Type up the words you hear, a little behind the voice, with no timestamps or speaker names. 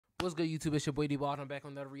What's good, YouTube? It's your boy D-Ball. I'm back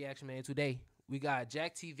on another reaction, man. Today, we got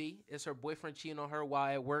JTV. It's her boyfriend cheating on her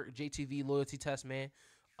while at work. JTV loyalty test, man.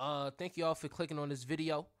 Thank you all for clicking on this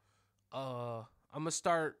video. I'm going to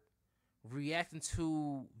start reacting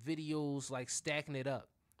to videos, like stacking it up.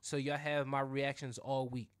 So y'all have my reactions all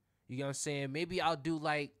week. You know what I'm saying? Maybe I'll do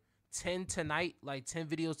like 10 tonight, like 10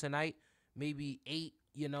 videos tonight. Maybe 8,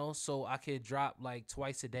 you know, so I could drop like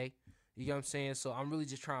twice a day. You know what I'm saying? So I'm really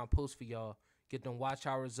just trying to post for y'all. Get them watch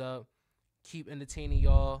hours up, keep entertaining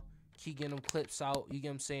y'all, keep getting them clips out, you get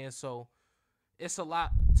what I'm saying? So it's a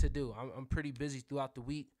lot to do. I'm pretty busy throughout the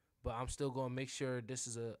week, but I'm still going to make sure this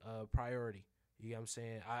is a priority. You get what I'm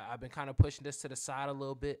saying? I've been kind of pushing this to the side a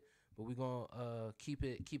little bit, but we're going to keep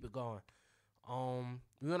it going.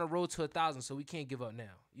 We're on a road to 1,000, so we can't give up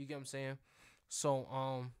now. You get what I'm saying?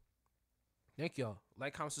 So thank y'all.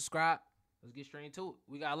 Like, comment, subscribe. Let's get straight into it.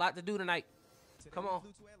 We got a lot to do tonight. Today Come on.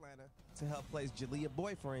 We flew to Atlanta to help place Jalea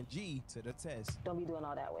boyfriend G to the test. Don't be doing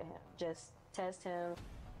all that with him. Just test him.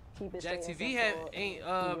 Keep it straight and JTV ain't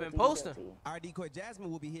been guilty, posting. guilty. Our decoy Jasmine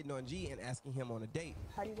will be hitting on G and asking him on a date.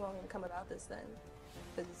 How you gonna come about this then?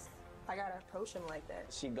 Because I gotta approach him like that.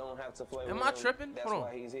 She gonna have to flirt Am with I him. tripping? That's Hold on.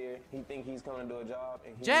 why he's here. He think he's coming to do a job.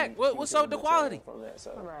 And Jack, what's up with the quality? From that,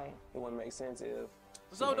 so Right. it wouldn't make sense if.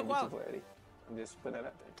 What's up with the quality? Flirty. I'm just putting that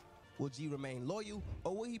out there. Will G remain loyal,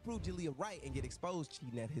 or will he prove Jalea right and get exposed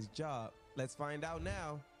cheating at his job? Let's find out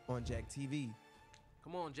now on JTV.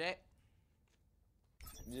 Come on, Jack.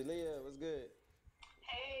 Jalea, what's good?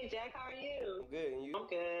 Hey, Jack, how are you? I'm good, and you? I'm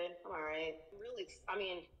good. I'm all right. I'm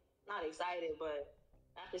really, not excited, but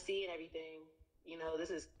after seeing everything, this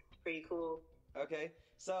is pretty cool. Okay.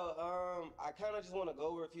 So, I kind of just want to go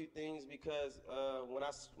over a few things because when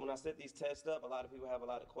I set these tests up, a lot of people have a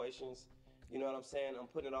lot of questions. You know what I'm saying? I'm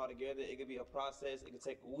putting it all together. It could be a process. It could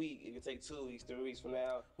take a week. It could take 2 weeks, 3 weeks from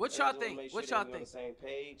now. What y'all think? What y'all think? On the same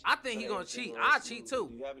page. I think he gonna cheat. I cheat too.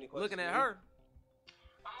 Do you have any questions? Looking at her.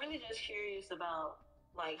 I'm really just curious about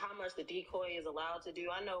how much the decoy is allowed to do.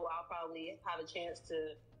 I know I'll probably have a chance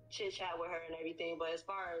to chit chat with her and everything, but as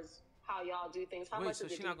far as how y'all do things, how much of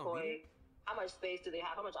the decoy, how much space do they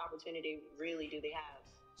have? How much opportunity really do they have?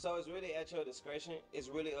 So it's really at your discretion. It's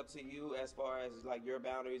really up to you as far as like your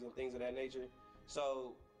boundaries and things of that nature.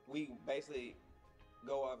 So we basically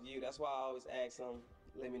go off you. That's why I always ask them,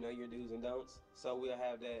 let me know your do's and don'ts. So we'll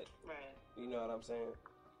have that, right? You know what I'm saying,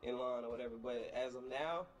 in line or whatever. But as of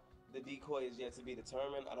now, the decoy is yet to be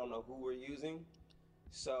determined. I don't know who we're using.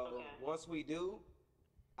 So once we do,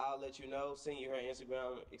 I'll let you know, send you her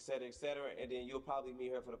Instagram, etc., and then you'll probably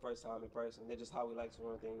meet her for the first time in person. That's just how we like to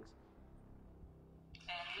run things.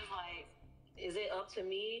 And it's is it up to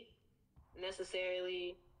me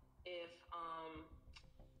necessarily if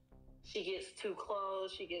she gets too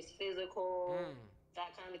close, she gets physical,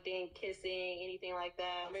 that kind of thing, kissing, anything like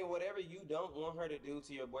that? I mean, whatever you don't want her to do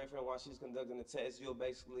to your boyfriend while she's conducting the test, you'll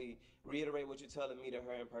basically reiterate what you're telling me to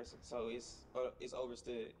her in person. So it's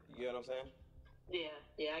overstood. You know what I'm saying?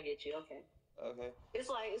 Yeah, I get you. Okay. It's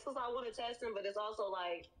because I want to test him, but it's also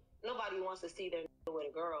like nobody wants to see them with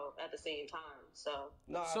a girl at the same time. So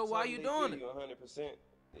no. So why you doing it? 100%.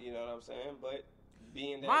 You know what I'm saying? But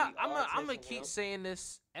being that I'm gonna keep saying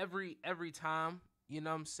this every time. You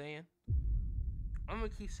know what I'm saying? I'm gonna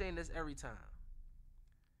keep saying this every time.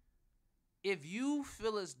 If you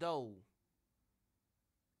feel as though,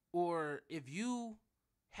 or if you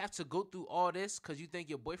have to go through all this because you think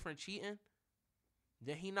your boyfriend cheating,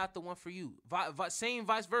 then he not the one for you. Same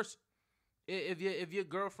vice versa. If your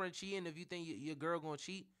girlfriend cheating, if you think your girl gonna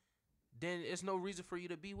cheat, then it's no reason for you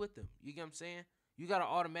to be with them. You get what I'm saying? You gotta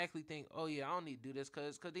automatically think, oh yeah, I don't need to do this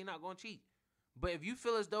because they not gonna cheat. But if you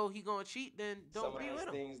feel as though he gonna cheat, then don't be with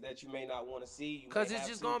him. Things that you may not want to see, because it's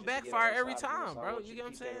just gonna backfire every time, bro. You get what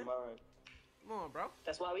I'm saying? Come on, bro.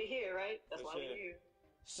 That's why we're here, right? That's why we're here.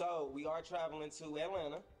 So we are traveling to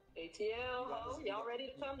Atlanta. ATL, y'all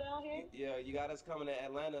ready to come down here? Yeah, you got us coming to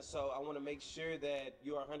Atlanta, so I want to make sure that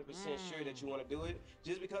you are 100% sure that you want to do it.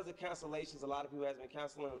 Just because of cancellations, a lot of people has been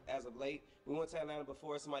canceling as of late. We went to Atlanta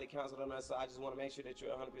before, somebody canceled on us, so I just want to make sure that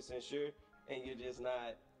you're 100% sure, and you're just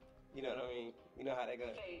not, you know what I mean? You know how they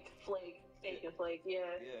go. Fake and flake, yeah.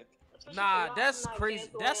 Nah, that's crazy.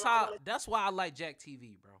 That's why I like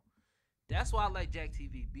JackTV, bro. That's why I like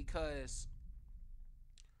JackTV, because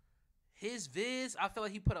his vids, I feel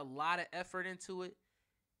like he put a lot of effort into it,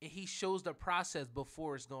 and he shows the process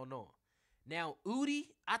before it's going on. Now, Udi,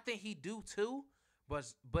 I think he do too,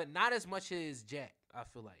 but not as much as Jack, I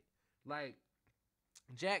feel like. Like,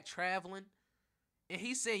 Jack traveling, and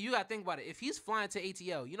he's saying, you got to think about it. If he's flying to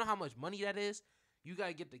ATL, you know how much money that is? You got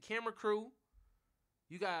to get the camera crew.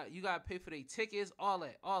 You got to pay for their tickets, all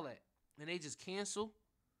that. And they just cancel.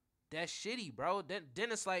 that's shitty, bro. Then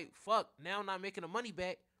it's like, fuck, now I'm not making the money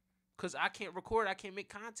back because I can't record, I can't make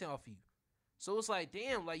content off of you. So it's like,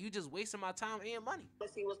 damn, like, you just wasting my time and money.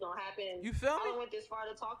 Let's see what's gonna happen. You feel me? I went this far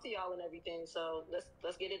to talk to y'all and everything, so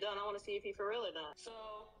let's get it done. I want to see if he for real or not. So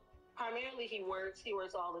primarily he works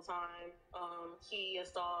all the time. He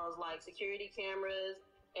installs like security cameras,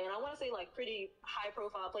 and I want to say like pretty high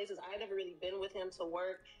profile places. I never really been with him to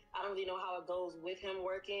work. I don't really know how it goes with him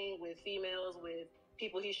working with females, with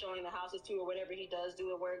people he's showing the houses to, or whatever he does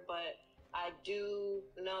do at work. But I do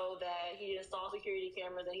know that he installs security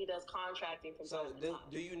cameras and he does contracting from time to time.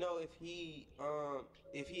 Do you know if he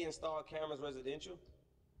installed cameras residential?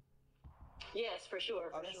 Yes, for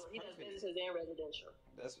sure. Oh, For that's sure. He does perfect. businesses and residential.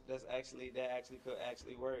 That actually could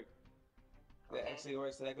actually work. That Okay. actually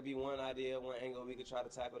works. So that could be one idea, one angle we could try to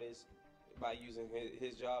tackle this by using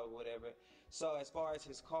his job or whatever. So as far as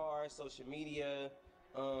his car, social media,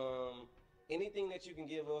 anything that you can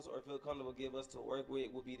give us or feel comfortable give us to work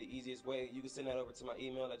with will be the easiest way. You can send that over to my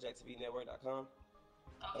email at jacktv.network.com.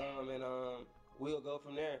 Okay. We'll go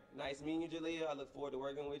from there. Nice meeting you, Jalea. I look forward to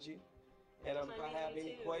working with you. And if I have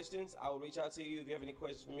any questions, I will reach out to you. If you have any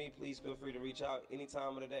questions for me, please feel free to reach out any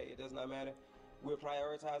time of the day. It does not matter. We're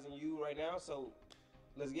prioritizing you right now, so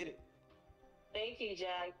let's get it. Thank you,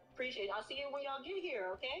 Jack. Appreciate it. I'll see you when y'all get here,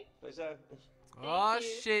 okay? For sure. Oh,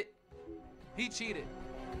 you. shit. He cheated.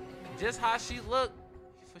 Just how she looked,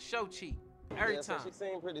 for sure cheat. Every time. So she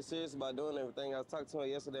seemed pretty serious about doing everything. I was talking to her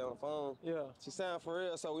yesterday on the phone. Yeah. She sounded for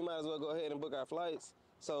real, so we might as well go ahead and book our flights.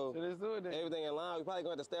 So let's do it then. everything in line. We probably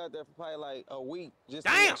going to stay out there for probably like a week just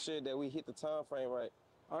to Damn. make sure that we hit the time frame right.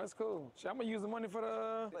 Oh, that's cool. Shit, I'm gonna use the money for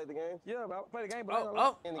the. Play the game. Yeah, but I'll play the game. But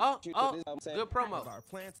I ain't gonna Good promo. Our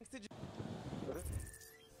plans.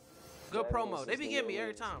 Good promo. They be getting me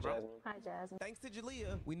every time, bro. Hi, Jasmine. Thanks to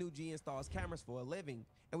Jalea, we knew G installs cameras for a living,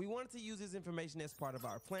 and we wanted to use his information as part of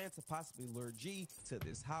our plan to possibly lure G to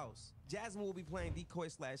this house. Jasmine will be playing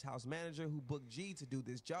decoy/house manager who booked G to do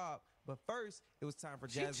this job, but first, it was time for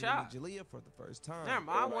Jasmine to meet Jalea for the first time. Damn,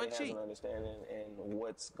 I want cheat. Understanding and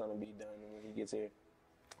what's gonna be done when he gets here.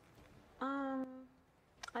 I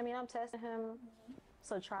mean, I'm testing him,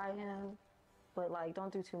 so try him, but like,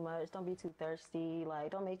 don't do too much. Don't be too thirsty.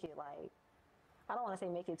 Like, don't make it like, I don't want to say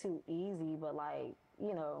make it too easy, but like,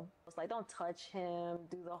 you know, it's like, don't touch him.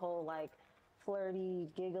 Do the whole like flirty,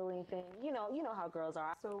 giggling thing. You know how girls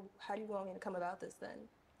are. So how do you want me to come about this then?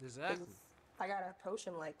 Exactly. I gotta approach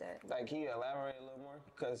him like that. Like, can you elaborate a little more?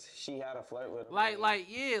 Because she had a flirt with him. Like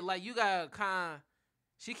you gotta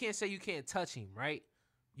she can't say you can't touch him, right?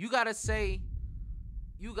 You gotta say,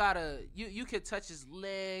 you can touch his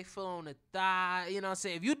leg, feel on the thigh, you know what I'm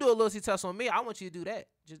saying? If you do a little touch on me, I want you to do that.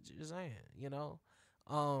 Just saying, you know?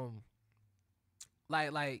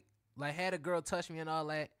 Like had a girl touch me and all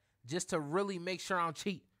that, just to really make sure I don't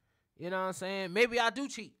cheat. You know what I'm saying? Maybe I do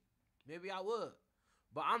cheat. Maybe I would.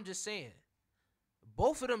 But I'm just saying,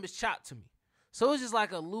 both of them is chopped to me. So it's just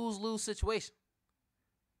like a lose-lose situation.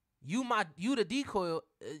 You the decoy,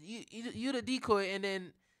 you the decoy, and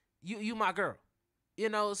then you my girl. You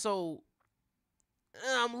know, so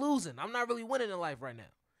I'm losing. I'm not really winning in life right now.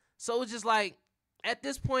 So it's just like, at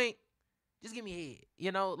this point, just give me head.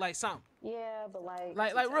 You know, like something. Yeah, but like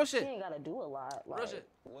real shit. She ain't gotta do a lot. Like, Real shit.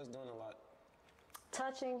 What's doing a lot?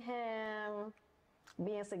 touching him,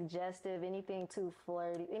 being suggestive, anything too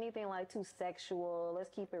flirty, anything like too sexual. Let's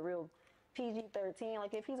keep it real PG-13.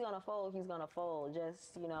 Like, if he's gonna fold, he's gonna fold.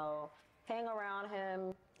 Just, you know, hang around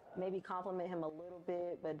him, maybe compliment him a little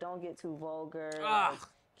bit, but don't get too vulgar. Like,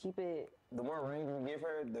 keep it. The more range we give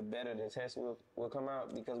her, the better the test will come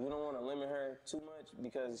out, because we don't want to limit her too much,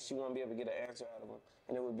 because she won't be able to get an answer out of him,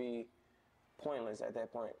 and it would be pointless at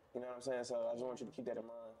that point. You know what I'm saying? So I just want you to keep that in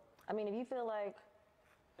mind. I mean, if you feel like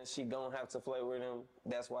she gonna have to flirt with him,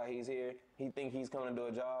 that's why he's here. He think he's coming to do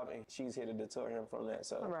a job, and she's here to deter him from that.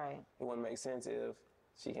 So right. It wouldn't make sense if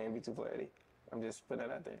she can't be too flirty. I'm just putting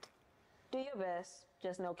that out there. Do your best,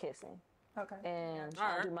 just no kissing. Okay. And All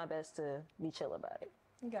I'll right. do my best to be chill about it.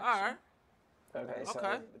 Gotcha. All right. Okay, so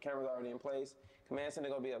Okay. the camera's already in place. Command center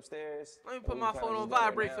gonna be upstairs. Let me put And my we phone kinda on just go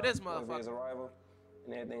vibrate there for now this with motherfucker. his arrival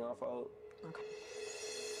and everything on fold. Okay.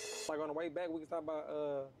 Like on the way back, we can stop by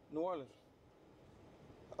New Orleans.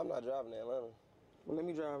 I'm not driving to Atlanta. Well, let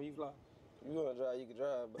me drive. You fly. You wanna drive, you can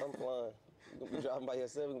drive, but I'm flying. You gonna be driving by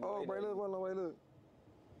yourself. Oh, bro, look, one way, look.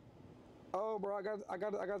 Oh, bro, I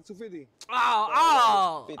got 250.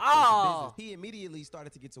 Oh. He immediately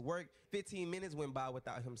started to get to work. 15 minutes went by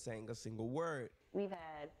without him saying a single word. We've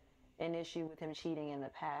had an issue with him cheating in the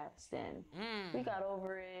past, and we got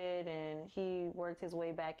over it, and he worked his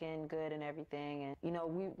way back in good and everything. And you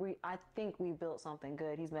know, I think we built something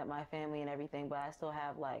good. He's met my family and everything, but I still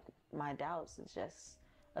have like my doubts. It's just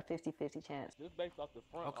a 50-50 chance. Just based off the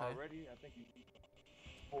front already, I think you need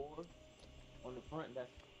 4 on the front. That's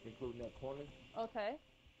including that corner. Okay.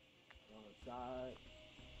 On the side,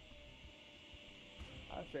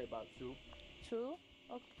 I'd say about 2. 2.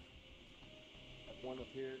 Okay. Like 1 up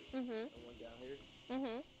here, and 1 down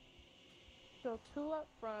here. So 2 up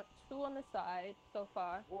front, 2 on the side so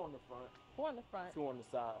far. 4 on the front. 4 on the front. 2 on the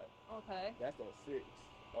side. Okay. That's at 6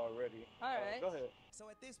 already. All right. Go ahead. So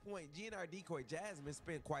at this point, G and our decoy Jasmine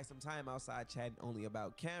spent quite some time outside chatting only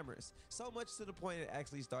about cameras. So much to the point it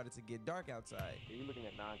actually started to get dark outside. Are you looking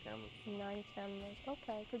at 9 cameras? 9 cameras.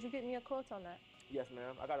 Okay. Could you get me a quote on that? Yes,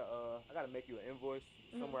 ma'am. I gotta make you an invoice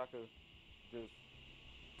somewhere I could just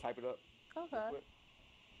type it up. Okay.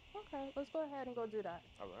 Okay. Let's go ahead and go do that.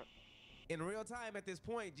 All right. In real time at this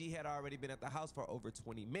point, G had already been at the house for over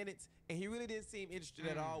 20 minutes, and he really didn't seem interested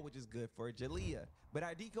at all, which is good for Jalea. But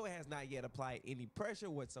our decoy has not yet applied any pressure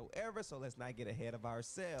whatsoever, so let's not get ahead of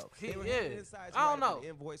ourselves. They were headed inside to I don't write know. an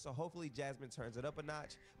invoice, so hopefully Jasmine turns it up a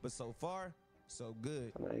notch. But so far, so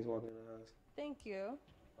good. Now he's walking in the house. Thank you.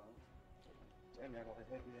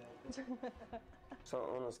 So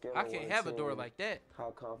on a scale I of can't 1 have to a door 10, like that.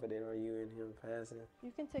 How confident are you in him passing?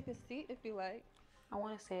 You can take a seat if you like. I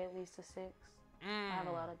want to say at least a 6. I have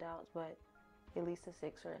a lot of doubts, but at least a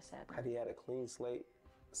 6 or a 7. Have you had a clean slate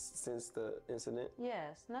since the incident?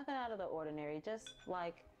 Yes, nothing out of the ordinary. Just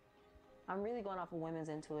like, I'm really going off of women's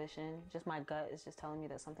intuition. Just my gut is just telling me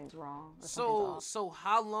that something's wrong. Or something's off. So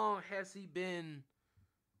how long has he been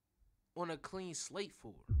on a clean slate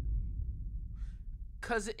for?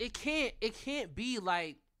 Cause it can't be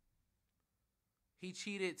like he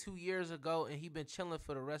cheated 2 years ago and he been chilling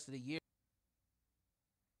for the rest of the year.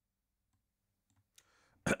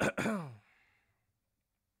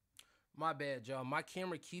 My bad, y'all. My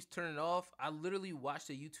camera keeps turning off. I literally watched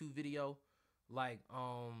a YouTube video like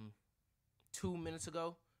 2 minutes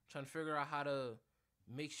ago trying to figure out how to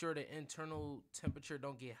make sure the internal temperature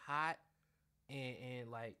don't get hot and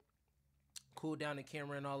like cool down the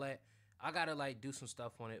camera and all that. I gotta like do some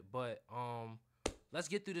stuff on it, but let's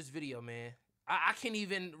get through this video, man. I can't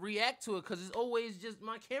even react to it because it's always just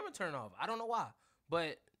my camera turn off. I don't know why,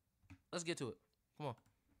 but let's get to it. Come on.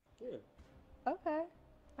 Yeah. Okay.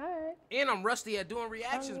 All right. And I'm rusty at doing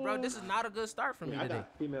reactions, bro. This is not a good start for me I today.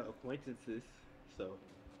 got female acquaintances, so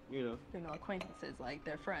you know. You know, acquaintances, like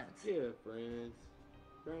they're friends. Yeah, friends.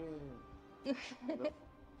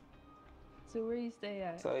 So where you stay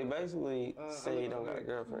at? So he basically said he don't got a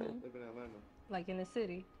girlfriend. Live in Atlanta. Like in the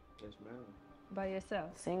city? Yes, ma'am. By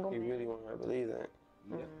yourself? Single He man. really want her to believe that.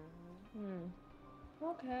 Yeah.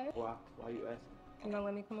 Okay. Why you asking? You gonna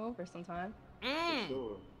let me come over sometime?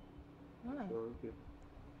 Sure. Oh. Sure, we could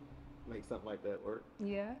make something like that work.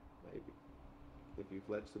 Yeah. Maybe. If you're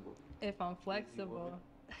flexible. If I'm flexible.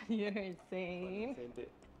 You're insane. Intended.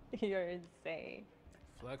 You're insane.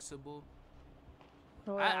 Flexible.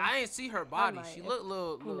 Well, I ain't see her body. might, She if- looked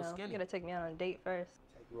little you know, skinny. you gotta take me out on a date first.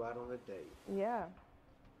 Take you out on a date Yeah.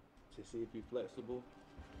 to see if you're flexible.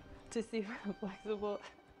 To see if I'm flexible.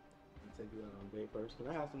 And take you out on a date first. Can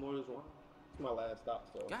I have some more of this wine? It's my last stop,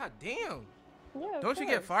 so. God damn. Yeah. of Don't you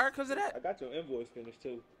get course. fired because of that? I got your invoice finished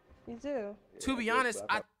too. You do. Yeah, To be I did, honest,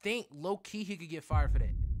 but I think low key he could get fired for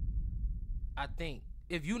that. I think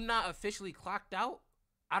if you not officially clocked out,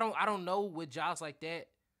 I don't know with jobs like that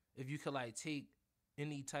if you could like take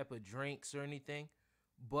any type of drinks or anything,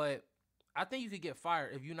 but I think you could get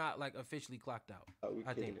fired if you're not like officially clocked out. we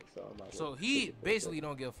I kicking think. it, so I might So well he kick it for basically sure.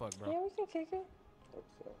 don't give a fuck, bro. Yeah, we can kick it. Hope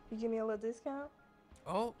so. You give me a little discount?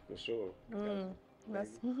 Oh, For sure. That's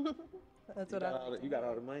that's You what I. got, you got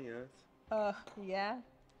all the money, huh? Yeah.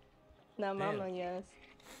 Not my Damn. money, yes.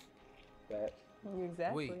 That.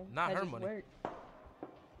 Exactly. Wait, not I her just money. work.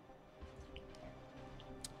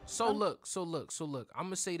 so look. I'm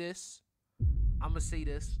gonna say this,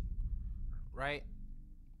 right?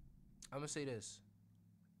 I'm gonna say this.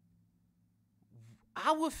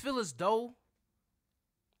 I would feel as though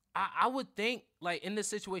I would think like in this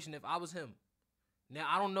situation if I was him. Now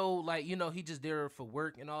I don't know, like he just there for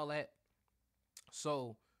work and all that,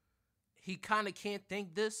 so he kind of can't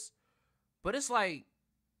think this. But it's like,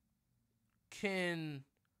 if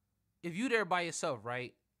you there by yourself,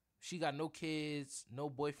 right? She got no kids, no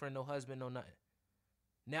boyfriend, no husband, no nothing.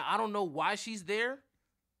 Now, I don't know why she's there.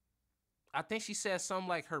 I think she said something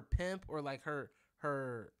like her pimp or like her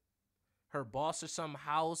boss or some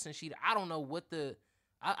house. And I don't know what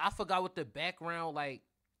I forgot what the background like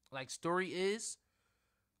story is.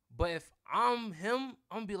 But if I'm him,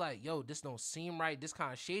 I'm gonna be like, yo, this don't seem right. This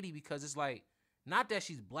kind of shady because it's like, not that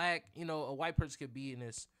she's black. You know, a white person could be in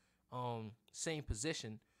this same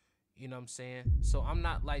position. You know what I'm saying? So I'm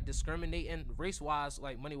not like discriminating race wise,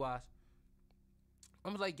 like money wise.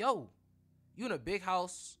 I'm like, yo, you in a big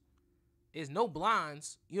house. Is no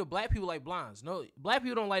blinds. You know, black people like blinds. No, black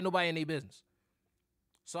people don't like nobody in their business.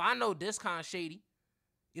 So I know this kind of shady.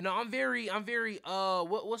 You know, I'm very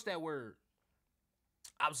what's that word?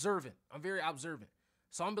 Observant. I'm very observant.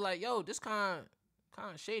 So I'm be like, yo, this kind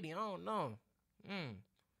of shady. I don't know. And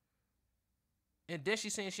then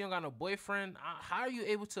she's saying she don't got no boyfriend. How are you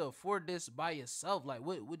able to afford this by yourself? Like,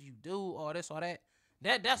 what would you do? All this, all that.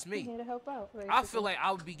 That's me. Here to help out. Basically. I feel like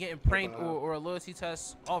I would be getting pranked or a loyalty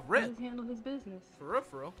test off rip. Just handle his business. For real,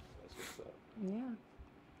 for real. That's what's up. Yeah.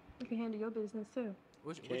 You can handle your business too.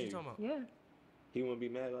 What you talking about? Yeah. He wouldn't be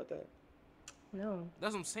mad about that. No.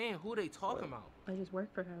 That's what I'm saying. Who they talking about? I just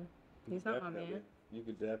work for him. He's not my man. You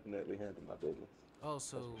could definitely handle my business. Oh,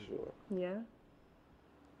 so that's for sure. Yeah.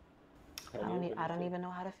 I don't even know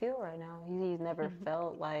how to feel right now. He's never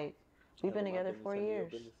felt like we've been together 4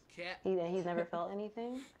 years. He's never felt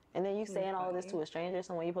anything. And then you saying all of this to a stranger,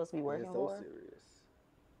 someone you're supposed to be working for. So serious.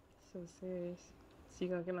 So serious. So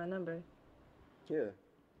you gonna get my number? Yeah.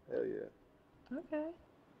 Hell yeah. Okay.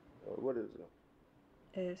 What is it?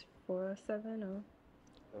 It's 4070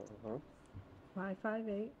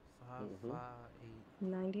 558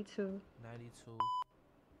 92.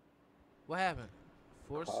 What happened?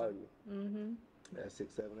 Call you. That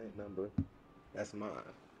 678 number. That's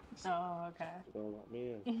mine. Oh, okay. You don't want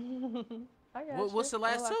me in. I got you. What's the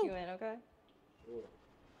last two? You in, okay? Sure.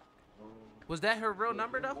 Was that her real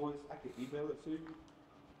number though? Voice, I can email it to you.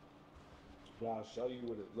 But I'll show you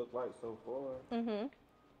what it looked like so far.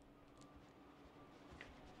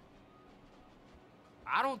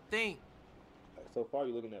 I don't think. So far,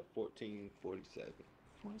 you're looking at 1447.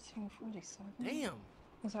 1447. Damn.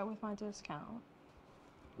 Is that with my discount?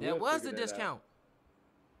 That was the discount.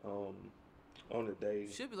 On the day.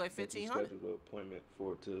 Should be like 1,500. Schedule an appointment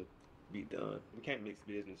for it to be done. We can't mix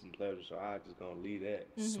business and pleasure, so I just gonna leave that.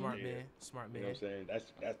 Smart there. man. Smart man. You know what I'm saying?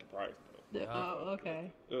 That's the price though. Yeah. Oh,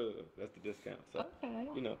 okay. That's the discount. So, okay.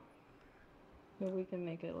 you know. But we can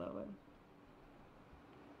make it lower.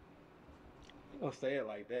 I'm gonna say it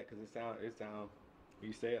like that because it sound.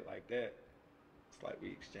 You say it like that, it's like we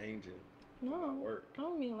exchanging. No, work. I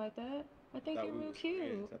don't mean it like that. I think you're real cute.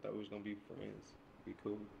 Friends. I thought we was gonna be friends. Be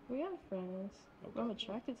cool. We are friends. Okay. I'm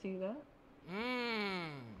attracted to you, though.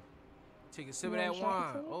 Take a sip of that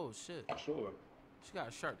wine. Oh shit. Sure. She got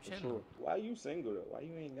a sharp chin. Sure. Why you single though? Why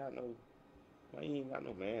you ain't got no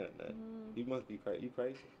man or nothing? You must be crazy. You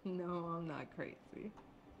crazy? No, I'm not crazy.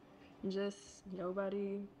 Just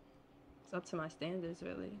nobody is up to my standards,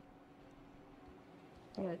 really.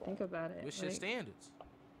 You gotta think about it. What's your standards?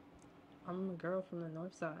 I'm a girl from the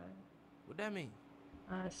north side. What that mean?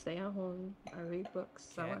 I stay at home. I read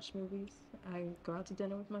books. I watch movies. I go out to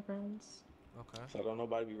dinner with my friends. Okay. So don't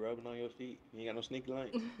nobody be rubbing on your feet? You ain't got no sneaky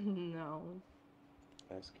link? No.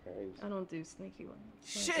 That's crazy. I don't do sneaky links.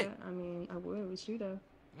 Shit. Like I mean, I would with you though.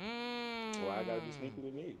 Why I gotta be sneaky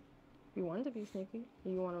with me? You wanted to be sneaky.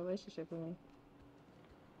 You want a relationship with me.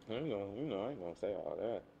 I ain't gonna say all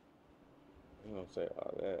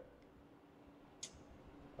that.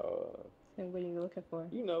 And what are you looking for?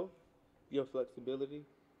 You know, your flexibility.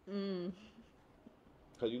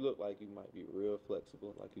 Cause you look like you might be real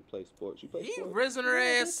flexible, like you play sports. You play sports? He risen her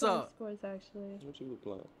ass up. Sports actually. What you were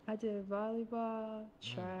playing? I did volleyball,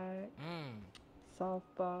 track,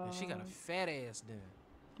 softball. And she got a fat ass then.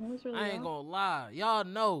 It was really I ain't gonna lie. Y'all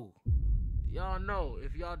know.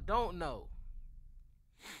 If y'all don't know.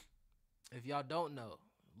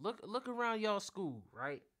 Look around y'all school,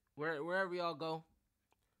 right? Wherever y'all go.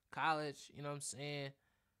 College, you know what I'm saying?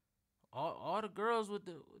 All the girls with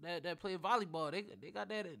that play volleyball, they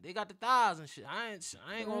got the thighs and shit. I ain't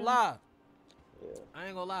gonna lie. Yeah. I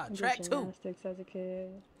ain't gonna lie. I did Track too. gymnastics as a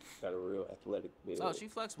kid. Got a real athletic build. Oh, she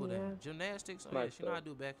flexible then. Gymnastics. Oh, Nice yeah, she know how to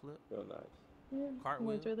do a backflip. Real nice. Yeah. Cartwheel.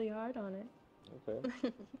 Worked really hard on it. Okay.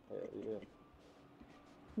 Yeah.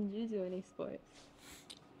 Did you do any sports?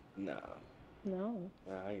 Nah. No.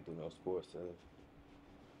 I ain't do no sports.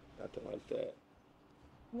 Nothing like that.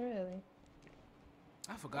 Really?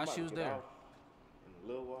 I forgot she was there. In a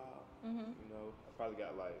little while. You know, I probably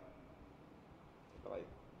got like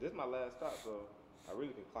this is my last stop, so I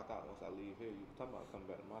really can clock out once I leave here. You talking about coming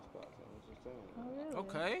back to my spot? So I'm just saying. Oh, really?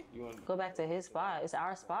 Okay. You want Go back to his spot. It's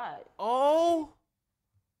our spot. Oh,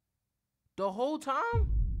 the whole time?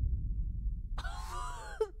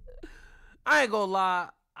 I ain't gonna lie.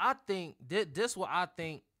 I think this what I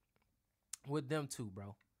think with them two,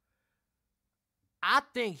 bro. I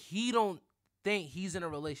think he don't think he's in a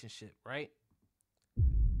relationship, right?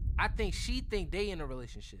 I think she think they in a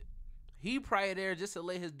relationship. He probably there just to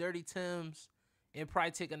lay his dirty Timbs and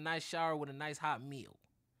probably take a nice shower with a nice hot meal.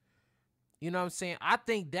 You know what I'm saying? I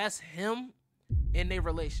think that's him in their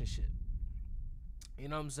relationship. You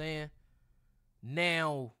know what I'm saying?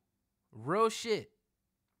 Now, real shit.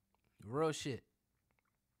 Real shit.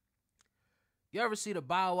 You ever see the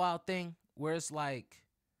Bow Wow thing where it's like,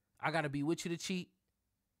 I gotta be with you to cheat?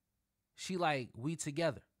 She like, we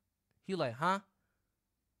together. He like, huh?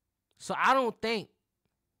 So I don't think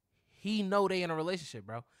he know they in a relationship,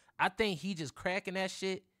 bro. I think he just cracking that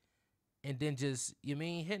shit and then just, you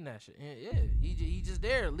mean, hitting that shit. Yeah, he just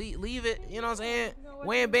there. Leave it, you know what I'm saying?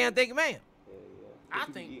 Wham, bam, thank you, ma'am. Yeah. I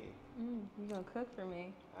think. You gonna cook for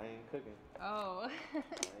me? I ain't cooking. Oh. I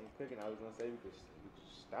ain't cooking. I was gonna say we could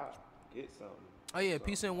stop, get something. Oh yeah,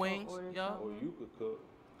 pizza and wings, y'all. Or you could cook.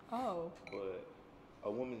 Oh. But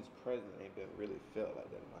a woman's presence ain't been really felt like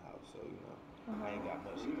that in my house, so you know, I ain't got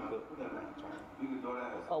much to cook. You could do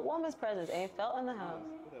that. A woman's presence ain't felt in the house.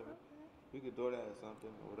 Whatever. We could do that or something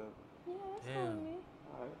or whatever. Yeah, that's Damn. fine with me.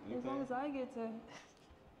 All right. As long as I get to.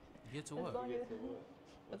 Get to As what? long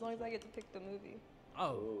as long as I get to pick the movie. Oh,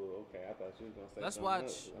 Oh, okay. I thought you was gonna say. let's something watch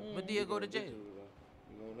else. Madea go to jail. You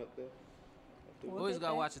going up there? Always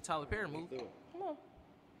gotta watch a Tyler Perry movie. Come on.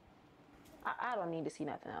 I don't need to see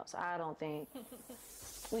nothing else. I don't think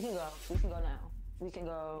we can go. We can go now. We can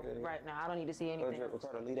go right now. I don't need to see anything.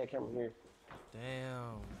 Ricardo, leave that camera here.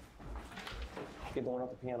 Damn. Get the one off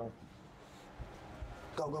the piano.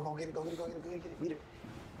 Go, get it, get it.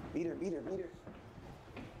 Beat her.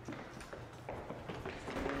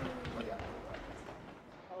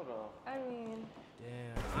 Hold on. I mean.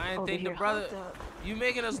 Damn. I ain't think the brother. You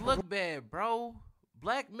making us look bad, bro.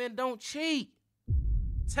 Black men don't cheat.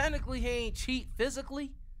 Technically, he ain't cheat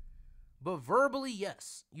physically, but verbally,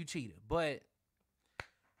 yes, you cheated. But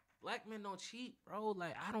black men don't cheat, bro.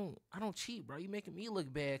 Like I don't cheat, bro. You making me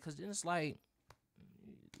look bad because then it's like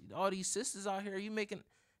all these sisters out here,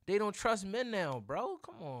 they don't trust men now, bro.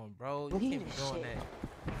 Come on, bro. You can't be doing that.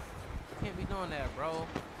 You can't be doing that, bro.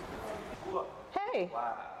 Hey.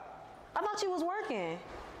 Wow. I thought you was working.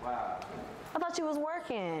 Wow. I thought you was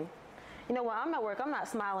working. You know, when I'm at work, I'm not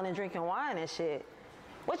smiling and drinking wine and shit.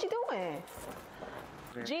 What you doing?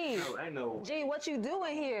 G, G, what you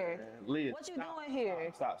doing here? Leah, What you doing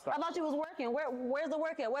here? Stop. I thought you was working. Where's the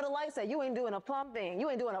work at? Where the lights at? You ain't doing a plumb thing. You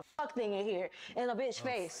ain't doing a fuck thing in here in a bitch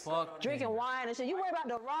face. Drinking wine and shit. You worry about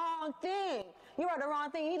the wrong thing. You worry about the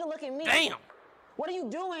wrong thing. You need to look at me. Damn. What are you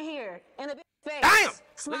doing here in a bitch face? Damn.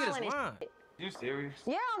 Smiling Look at this wine. shit. You serious?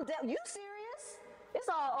 Yeah, you serious? It's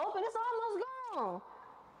all open. It's almost gone.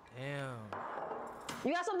 Damn.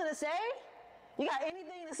 You got something to say? You got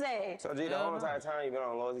anything to say? So G, the whole entire time you've been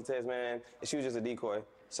on loyalty test, man, she was just a decoy.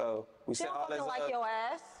 So we She set don't all this fucking up. like your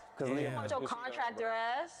ass. Cause Damn. Leah You want your who she contractor bro.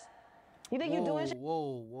 ass. You think you doing shit?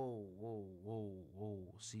 Whoa.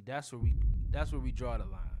 See, that's where we draw the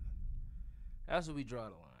line. That's where we draw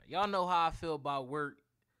the line. Y'all know how I feel about work,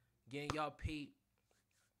 getting y'all paid.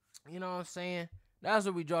 You know what I'm saying? That's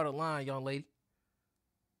where we draw the line, young lady.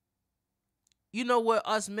 You know what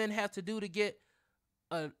us men have to do to get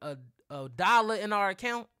a dollar in our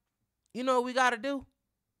account? You know what we got to do?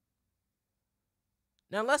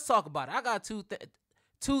 Now let's talk about it. I got two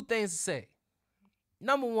things to say.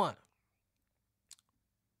 Number one,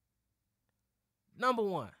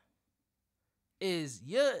 is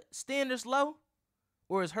your standards low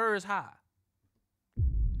or is hers high?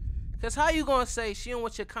 Because how you going to say she don't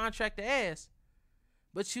want your contractor ass,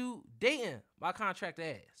 but you dating my contractor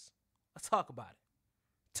ass? Let's talk about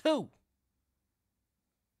it. 2,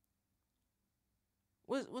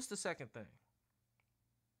 what's the second thing?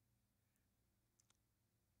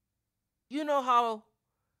 You know how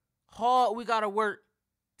hard we got to work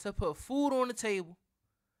to put food on the table,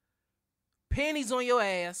 panties on your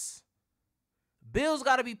ass, bills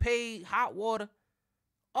got to be paid, hot water,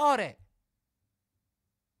 all that.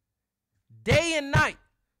 Day and night.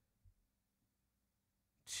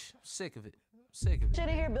 I'm sick of it. Shit in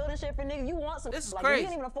here building shit for niggas. You want some This is like, crazy. You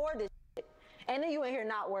can't even afford this shit. And then you in here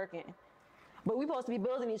not working. But we supposed to be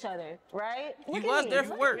building each other, right? He was there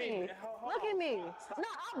for work. Look at me. No,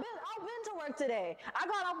 I've been to work today. I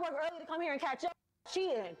got off work early to come here and catch up.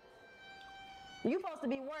 Cheating. You supposed to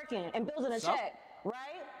be working and building a check,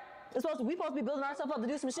 right? We supposed to be building ourselves up to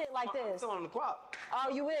do some shit like this. Still on the clock. Oh,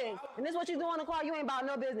 you is. And this is what you do on the clock. You ain't about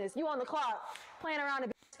no business. You on the clock playing around in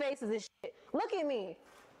bitch faces and shit. Look at me.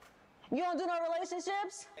 You don't do no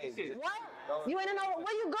relationships? Hey, What? You ain't in no.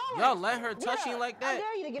 Where you going? Y'all let her touch you like that? I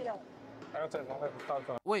dare you to get up.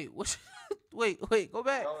 Wait, what? Wait, go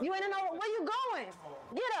back. You ain't know where you going.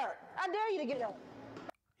 Get up. I dare you to get up.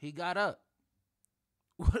 He got up.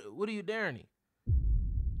 What are you daring him?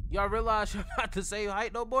 Y'all realize you're not the same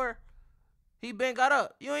height no more? He been got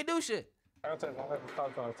up. You ain't do shit. Talk to him.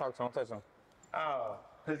 Touch him.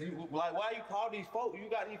 Cause you like, why you call these folks? You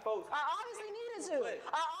got these folks. I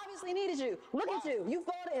obviously needed you. Look at you. You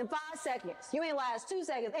folded in 5 seconds. You ain't last 2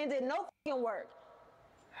 seconds and did no fucking work.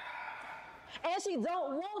 And she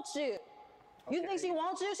don't want you. You think she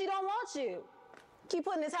wants you? She don't want you. Keep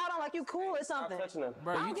putting this hat on like you cool or something. Stop touching her.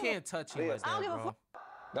 Bro, you can't touch him like I don't that, give a bro. fuck.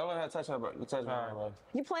 Don't let her touch her, bro. You touch her, bro.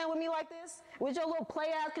 You playing with me like this? With your little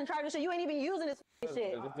play ass contractor shit? You ain't even using this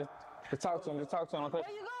shit. Just talk to him. Where you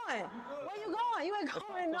going? You ain't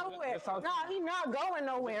going nowhere. Nah, he not going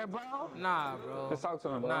nowhere, bro. Nah, bro. Just talk to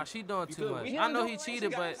him, bro. Nah, she doing too much. You I don't know do he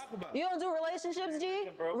cheated, but You don't do relationships, G?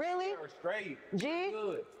 Really? Straight. G?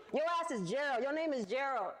 Your ass is Gerald. Your name is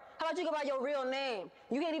Gerald. How about you go by your real name?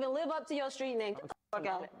 You can't even live up to your street name. Get the fuck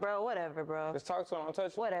out. Bro, whatever, bro. Just talk to him. Don't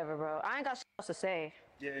touch him. Whatever, bro. I ain't got shit else to say.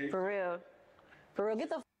 Yeah. For real. For real, get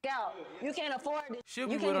the fuck out. You can't afford this. She'll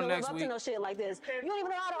be You with can't him even live next up week. to no shit like this. You don't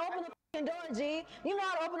even know how to open the fucking door, G. You know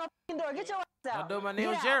how to open a fucking door. Get your ass out. I know my name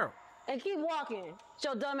Get is out. Gerald. And keep walking. It's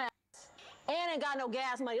your dumb ass. And ain't got no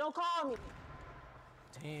gas money. Don't call me.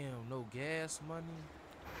 Damn, no gas money.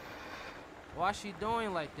 Why she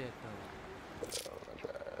doing like that though?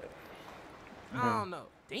 I don't know.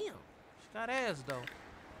 Damn, she got ass though.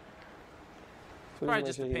 Probably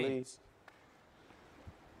just the pants.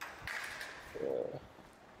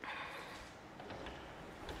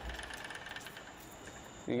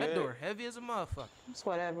 That door heavy as a motherfucker. It's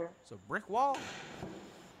whatever. It's a brick wall.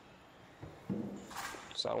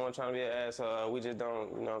 So I wasn't trying to be an ass. We just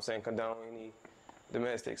don't, you know what I'm saying, condone any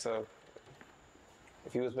domestic. So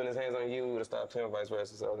if he was putting his hands on you, we would have stopped him, vice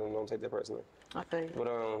versa. So don't take that personally. I feel you. But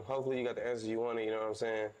hopefully you got the answers you wanted. You know what I'm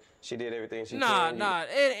saying? She did everything she Nah, can.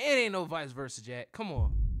 it ain't no vice versa, Jack. Come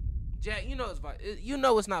on, Jack. You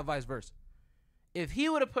know it's not vice versa. If he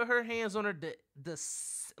would have put her hands on her,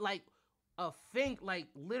 like a like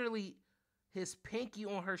literally his pinky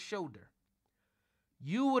on her shoulder,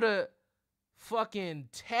 you would have fucking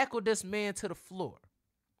tackled this man to the floor.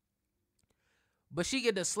 But she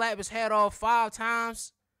get to slap his hat off 5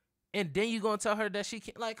 times, and then you gonna tell her that she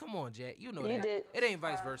can't. Like, come on, Jack. You know that. Did. It ain't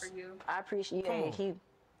vice versa. I appreciate it.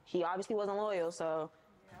 He obviously wasn't loyal, so.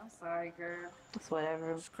 Yeah, I'm sorry, girl. It's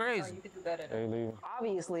whatever. It's crazy. Oh, you could do better. Hey, leave.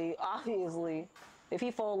 Obviously. If he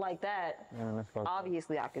fold like that,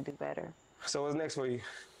 obviously I could do better. So what's next for you?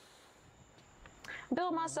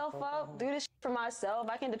 Build myself up, do this shit for myself.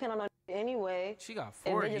 I can depend on a anyway. She got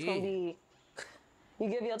And 4 they're just gonna head. be, you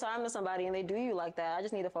give your time to somebody and they do you like that. I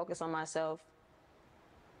just need to focus on myself.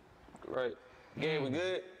 Right. Yeah, we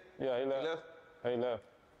good? Yeah, he left. Left? He left.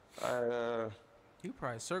 All right. You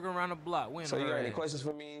probably circling around the block. So you got any questions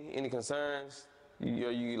for me? Any concerns?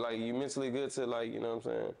 You mentally good to, like, you know what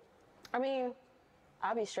I'm saying? I mean,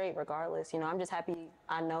 I'll be straight regardless. You know, I'm just happy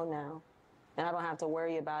I know now. And I don't have to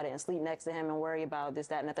worry about it and sleep next to him and worry about this,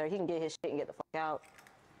 that, and the third. He can get his shit and get the fuck out.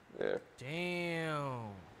 Yeah. Damn.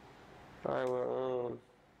 All right, well,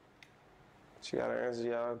 she got her answers,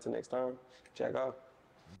 y'all. Until next time, jack off.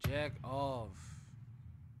 Jack off.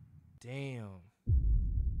 Damn.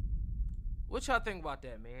 What y'all think about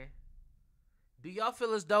that, man? Do y'all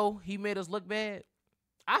feel as though he made us look bad?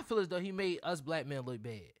 I feel as though he made us black men look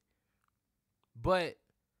bad. But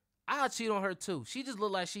I'll cheat on her too. She just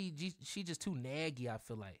look like she just too naggy, I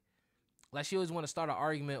feel like. Like she always want to start an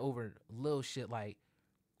argument over little shit like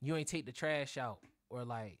you ain't take the trash out or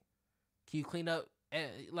like can you clean up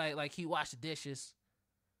like can you wash the dishes?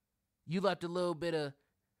 You left a little bit of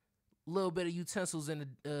utensils in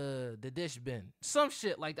the dish bin. Some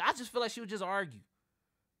shit like that. I just feel like she would just argue.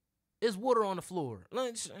 It's water on the floor.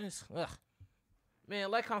 Man,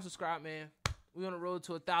 like, comment, subscribe, man. We on the road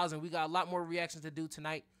to 1,000. We got a lot more reactions to do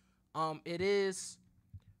tonight. It is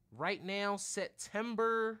right now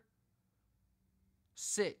September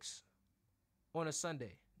 6th on a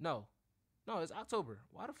Sunday. No, it's October.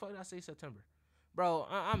 Why the fuck did I say September? Bro,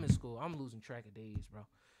 I'm in school. I'm losing track of days, bro.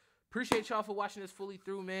 Appreciate y'all for watching this fully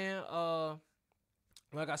through, man.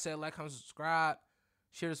 Like I said, like, comment, subscribe.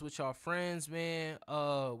 Share this with y'all friends, man.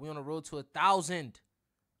 We on the road to 1,000.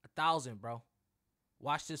 1,000, bro.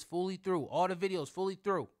 Watch this fully through. All the videos fully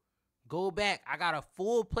through. Go back. I got a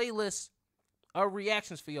full playlist of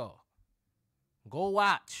reactions for y'all. Go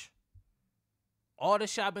watch. All the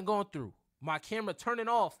shit I've been going through. My camera turning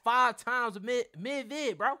off 5 times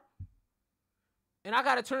mid-vid, bro. And I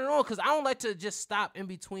got to turn it on because I don't like to just stop in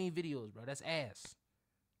between videos, bro. That's ass.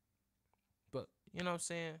 But, you know what I'm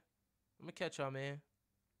saying? I'm gonna catch y'all, man.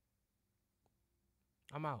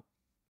 I'm out.